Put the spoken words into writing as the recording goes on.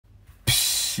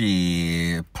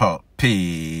People.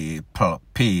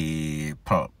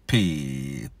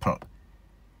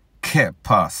 Que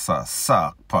pasa,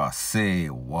 sac passe,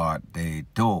 what they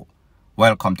do.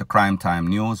 Welcome to Crime Time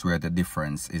News, where the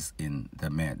difference is in the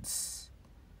meds.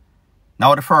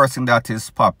 Now, the first thing that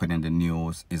is popping in the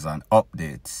news is an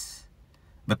update.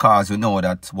 Because you know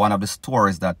that one of the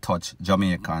stories that touch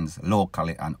Jamaicans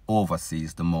locally and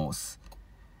overseas the most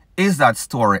is that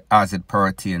story as it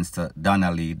pertains to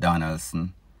Donnalee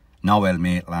Donaldson, Noel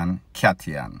Maitland,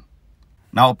 Cathian.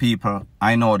 Now, people,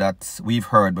 I know that we've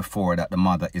heard before that the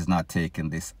mother is not taking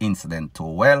this incident too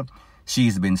well.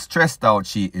 She's been stressed out.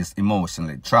 She is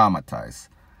emotionally traumatized.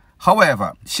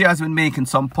 However, she has been making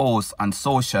some posts on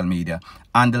social media,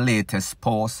 and the latest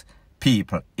post,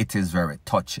 people, it is very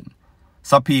touching.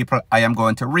 So, people, I am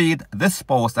going to read this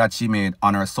post that she made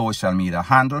on her social media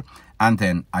handle, and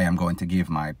then I am going to give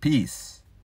my piece.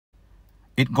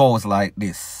 It goes like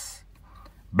this.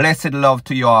 Blessed love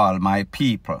to you all, my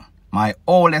people. My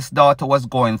oldest daughter was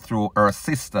going through her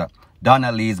sister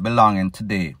Donnalee's belonging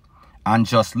today. And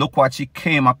just look what she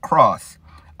came across.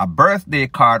 A birthday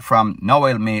card from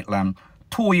Noel Maitland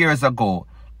 2 years ago,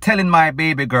 telling my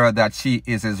baby girl that she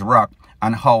is his rock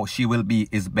and how she will be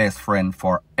his best friend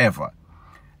forever.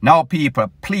 Now,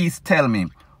 people, please tell me,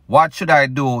 what should I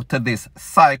do to this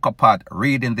psychopath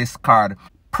reading this card,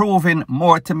 proving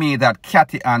more to me that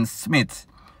Cathian Smith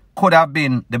could have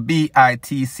been the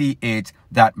bitch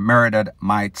that murdered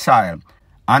my child.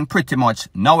 And pretty much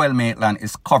Noel Maitland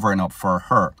is covering up for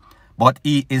her. But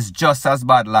he is just as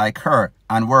bad like her,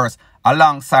 and worse,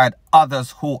 alongside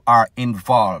others who are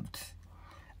involved.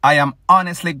 I am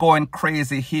honestly going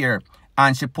crazy here,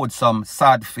 and she put some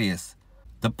sad face.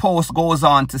 The post goes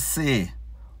on to say,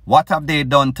 what have they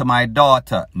done to my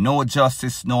daughter? No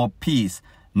justice, no peace.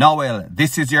 Noel,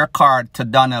 this is your card to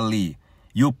Donnalee.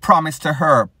 You promised to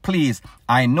her, please,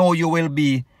 I know you will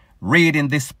be reading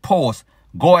this post.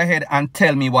 Go ahead and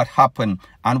tell me what happened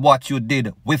and what you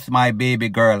did with my baby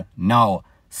girl now.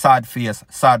 Sad face,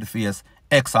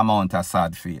 X amount of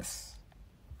sad face.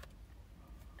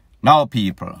 Now,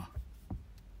 people,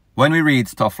 when we read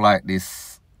stuff like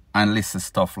this and listen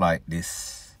stuff like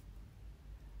this,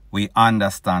 we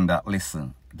understand that,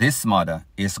 listen, this mother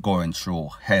is going through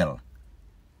hell.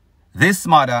 This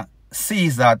mother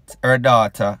sees that her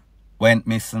daughter went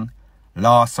missing,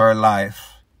 lost her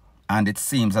life, and it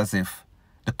seems as if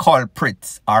the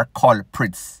culprits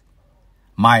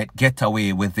might get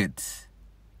away with it.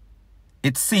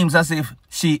 It seems as if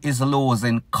she is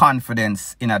losing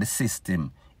confidence in the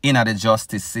system, in the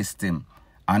justice system,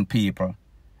 and people,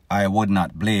 I would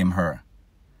not blame her.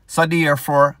 So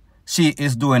therefore, she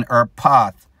is doing her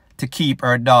part to keep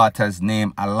her daughter's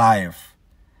name alive,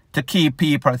 to keep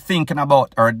people thinking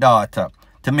about her daughter,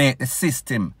 to make the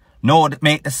system,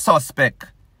 make the suspect,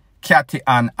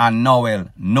 Cathian and Noel,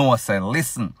 know, say,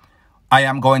 listen, I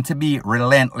am going to be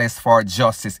relentless for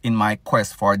justice in my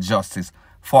quest for justice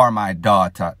for my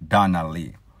daughter,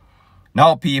 Donnalee.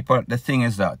 Now, people, the thing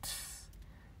is that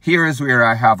here is where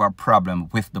I have a problem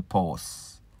with the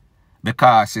post.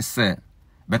 Because she said,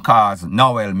 because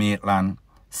Noel Maitland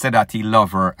said that he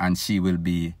loved her and she will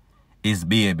be his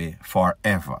baby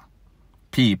forever.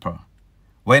 People,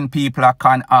 when people are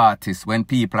con artists, when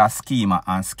people are schemer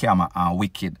and scammer and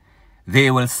wicked,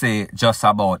 they will say just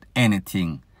about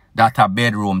anything that a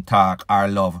bedroom talk or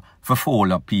love for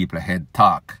full of people head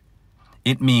talk.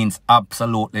 It means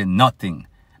absolutely nothing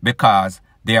because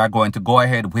they are going to go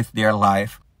ahead with their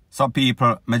life. So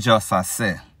people, me just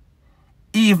say,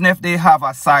 even if they have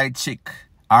a side chick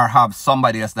or have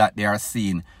somebody else that they are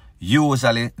seeing,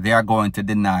 usually they are going to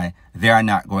deny, they are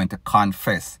not going to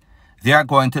confess. They are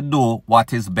going to do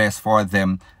what is best for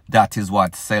them. That is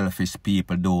what selfish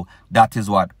people do. That is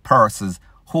what persons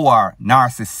who are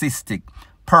narcissistic,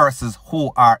 persons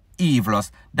who are evil,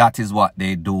 that is what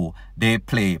they do. They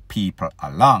play people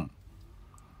along.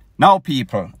 Now,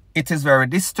 people, it is very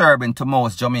disturbing to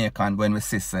most Jamaicans when we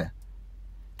say,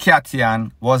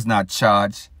 Cathian was not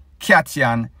charged.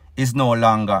 Cathian is no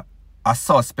longer a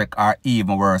suspect or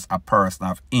even worse, a person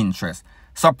of interest.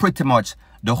 So pretty much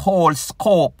the whole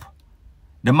scope,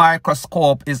 the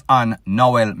microscope is on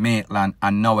Noel Maitland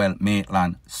and Noel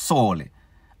Maitland solely.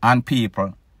 And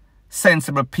people,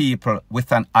 sensible people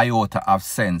with an iota of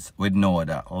sense would know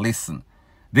that, listen,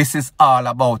 this is all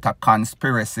about a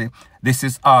conspiracy. This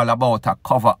is all about a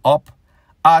cover-up.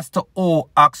 As to who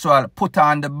actually put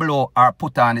on the blow or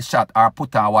put on the shot or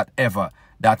put on whatever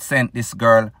that sent this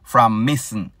girl from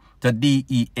missing to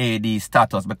DEAD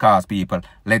status, because people,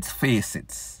 let's face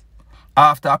it,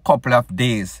 after a couple of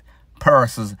days,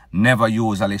 persons never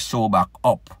usually show back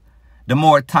up. The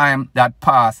more time that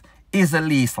pass, is the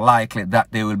least likely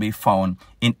that they will be found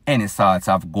in any sort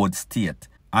of good state.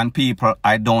 And people,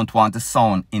 I don't want to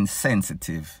sound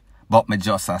insensitive, but me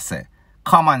just say,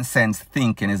 common sense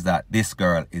thinking is that this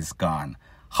girl is gone.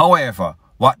 However,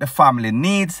 what the family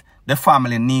needs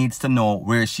to know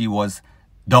where she was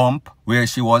dumped, where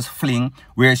she was fling,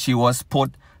 where she was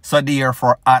put. So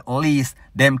therefore, at least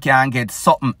them can get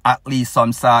something, at least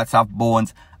some sorts of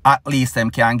bones, at least them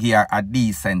can give her a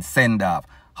decent send-off.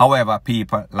 However,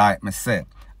 people, like me say,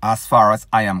 as far as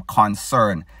I am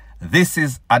concerned, this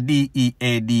is a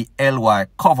DEADLY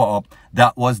cover-up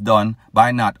that was done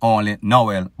by not only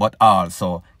Noel, but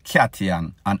also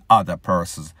Katian and other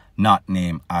persons not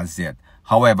named as yet.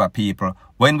 However, people,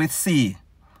 when we see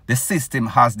the system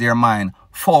has their mind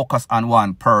focused on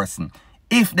one person,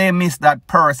 if they miss that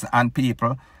person, and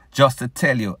people, just to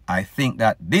tell you, I think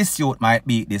that this youth might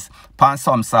beat this upon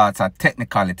some sorts of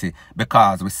technicality,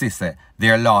 because we see say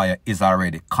their lawyer is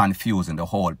already confusing the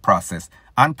whole process.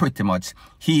 And pretty much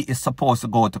he is supposed to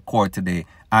go to court today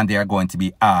and they are going to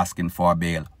be asking for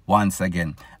bail once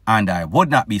again. And I would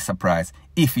not be surprised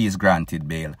if he is granted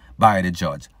bail by the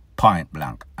judge, point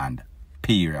blank and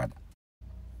period.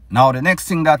 Now the next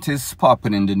thing that is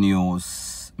popping in the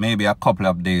news, maybe a couple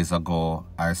of days ago,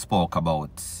 I spoke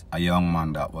about a young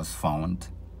man that was found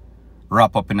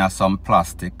wrapped up in some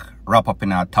plastic, wrapped up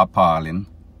in a tarpaulin.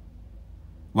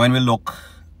 When we look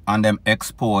and them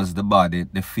expose the body,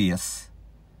 the face,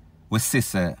 we see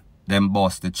say them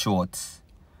bust the throats.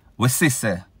 We see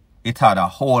say it had a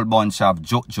whole bunch of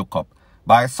juk up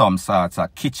by some sorts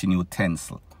of kitchen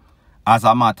utensil. As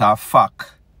a matter of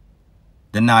fact,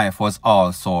 the knife was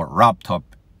also wrapped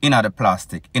up in the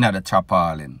plastic, in the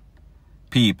tarpaulin.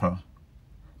 People,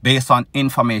 based on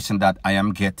information that I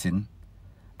am getting,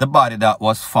 the body that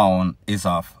was found is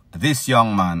of this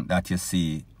young man that you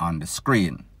see on the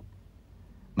screen.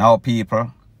 Now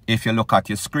people, if you look at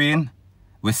your screen,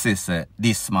 we see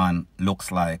this man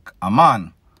looks like a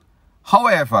man.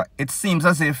 However, it seems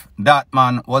as if that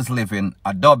man was living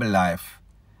a double life.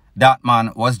 That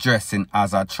man was dressing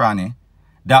as a tranny.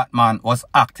 That man was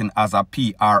acting as a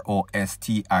prostitute.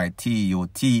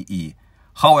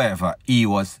 However, he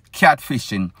was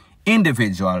catfishing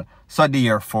individual. So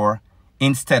therefore,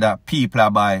 instead of people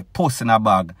are buy post in a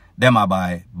bag, them are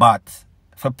buy bat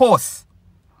for post.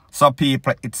 So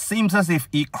people, it seems as if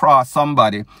he crossed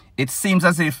somebody. It seems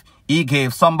as if he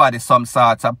gave somebody some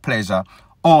sort of pleasure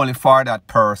only for that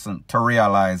person to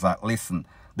realize that, listen,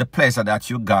 the pleasure that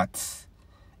you got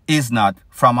is not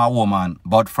from a woman,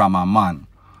 but from a man.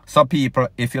 So people,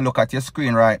 if you look at your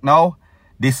screen right now,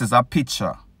 this is a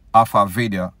picture of a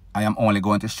video. I am only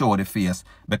going to show the face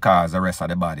because the rest of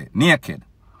the body naked.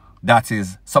 That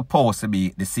is supposed to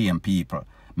be the same people.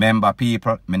 Remember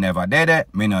people, me never did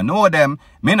it, me no know them,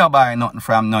 me no buy nothing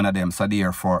from none of them, so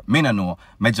therefore, me no know,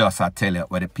 me just tell you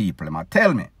what the people might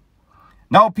tell me.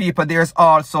 Now people, there's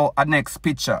also a next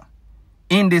picture.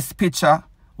 In this picture,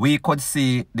 we could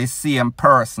see the same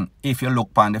person. If you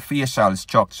look on the facial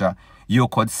structure, you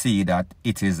could see that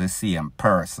it is the same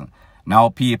person. Now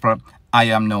people, I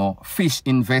am no fish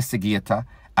investigator.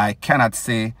 I cannot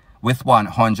say with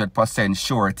 100%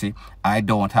 surety, I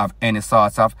don't have any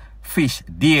sorts of fish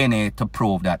DNA to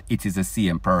prove that it is the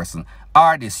same person.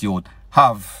 Or this youth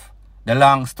have the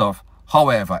long stuff.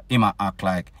 However, he might act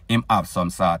like him have some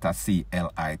sort of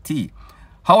CLIT.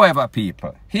 However,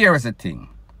 people, here is the thing.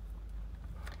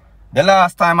 The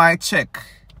last time I checked,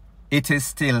 it is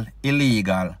still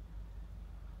illegal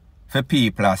for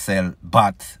people to sell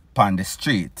bat on the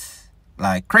street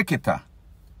like cricketer.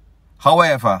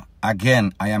 However,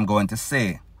 again, I am going to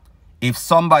say, if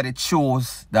somebody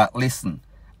choose that, listen,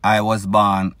 I was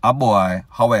born a boy,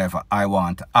 however, I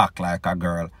want to act like a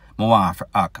girl, I want to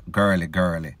act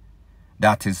girly.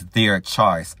 That is their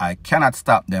choice. I cannot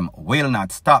stop them, will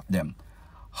not stop them.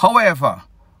 However,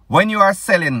 when you are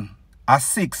selling a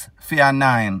 6 for a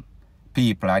 9,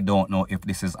 people, I don't know if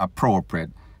this is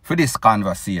appropriate for this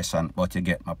conversation, but you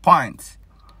get my point.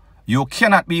 You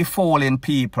cannot be fooling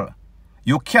people.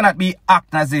 You cannot be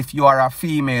acting as if you are a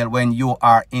female when you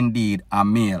are indeed a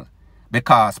male.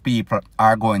 Because people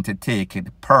are going to take it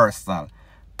personal.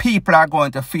 People are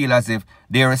going to feel as if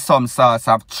there is some sort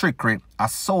of trickery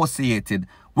associated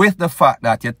with the fact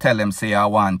that you tell them say you're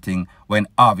one thing when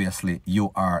obviously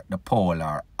you are the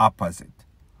polar opposite.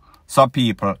 So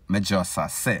people, me just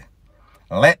say,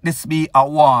 let this be a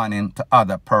warning to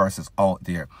other persons out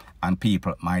there. And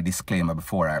people, my disclaimer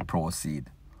before I proceed.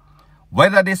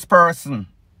 Whether this person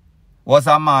was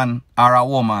a man or a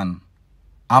woman,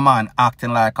 a man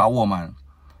acting like a woman,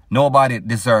 nobody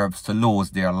deserves to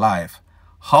lose their life.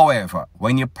 However,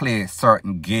 when you play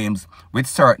certain games with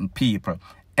certain people,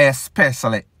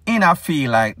 especially in a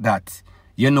field like that,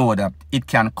 you know that it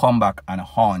can come back and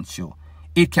haunt you.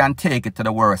 It can take it to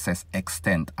the worstest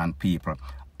extent, and people,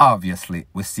 obviously,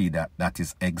 we see that that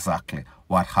is exactly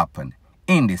what happened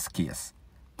in this case.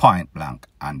 Point blank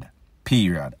and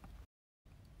period.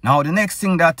 Now, the next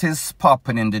thing that is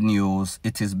popping in the news,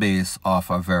 it is based off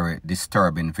a very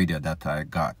disturbing video that I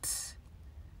got.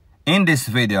 In this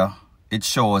video, it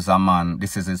shows a man,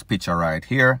 this is his picture right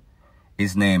here.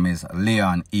 His name is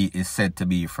Leon. He is said to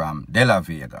be from De La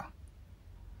Vega.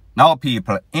 Now,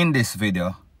 people, in this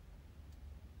video,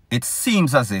 it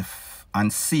seems as if,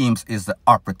 and seems is the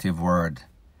operative word,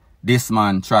 this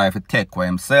man tried to take away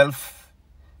himself,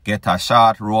 get a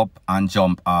short rope and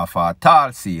jump off a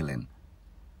tall ceiling.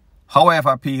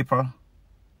 However, people,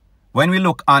 when we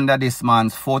look under this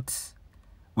man's foot,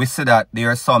 we see that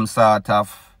there is some sort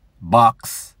of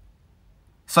box.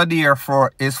 So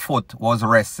therefore, his foot was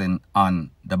resting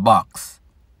on the box.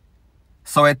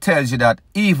 So it tells you that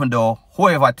even though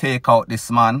whoever take out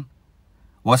this man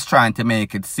was trying to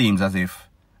make it seem as if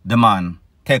the man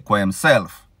take away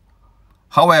himself.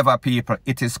 However, people,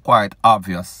 it is quite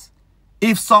obvious.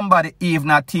 If somebody even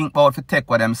not think about to take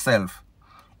away themselves,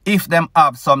 if them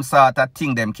have some sort of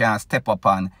thing them can step up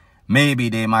on, maybe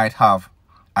they might have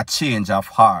a change of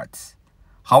heart.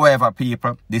 However,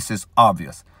 people, this is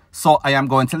obvious. So I am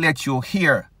going to let you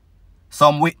hear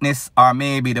some witness or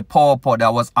maybe the pauper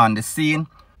that was on the scene.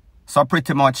 So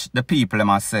pretty much the people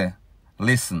must say,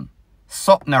 listen,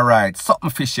 something right, something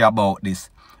fishy about this,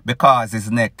 because his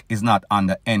neck is not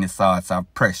under any sorts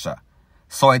of pressure.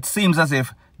 So it seems as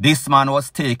if this man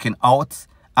was taken out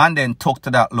and then took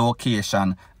to that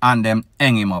location and them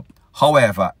hang him up.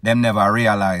 However, them never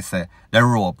realized the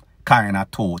rope kind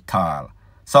of too tall.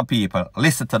 So people,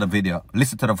 listen to the video,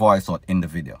 listen to the voice out in the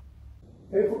video.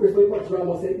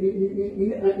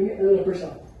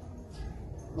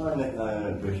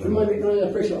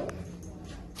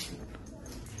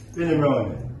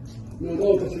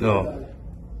 No.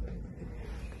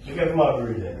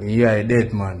 Yeah,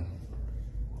 dead man.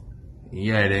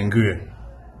 Yeah, then great.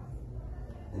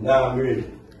 Now I'm great.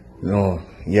 No,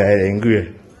 yeah, then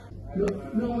great.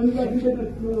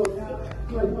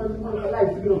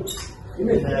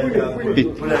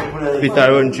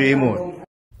 Peter run 3 more.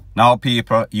 Now,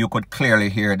 people, you could clearly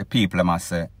hear the people must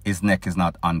say his neck is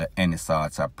not under any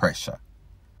sorts of pressure.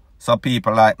 So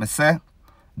people like me say,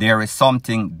 there is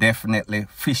something definitely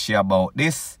fishy about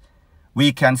this.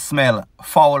 We can smell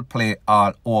foul play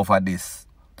all over this.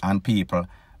 And people,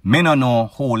 me no know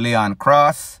who Leon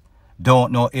cross.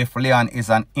 Don't know if Leon is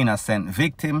an innocent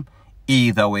victim.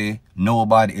 Either way,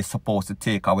 nobody is supposed to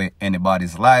take away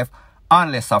anybody's life,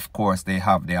 unless, of course, they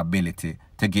have the ability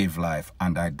to give life,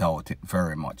 and I doubt it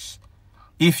very much.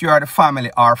 If you are the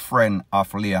family or friend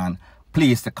of Leon,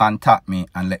 please to contact me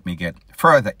and let me get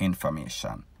further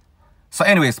information. So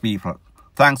anyways, people,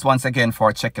 thanks once again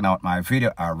for checking out my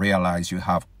video. I realize you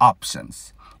have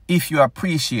options. If you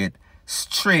appreciate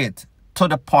straight to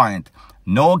the point,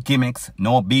 no gimmicks,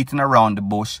 no beating around the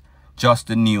bush, just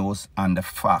the news and the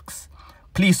facts.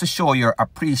 Please to show your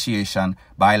appreciation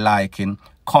by liking,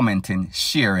 commenting,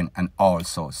 sharing, and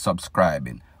also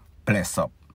subscribing. Bless up.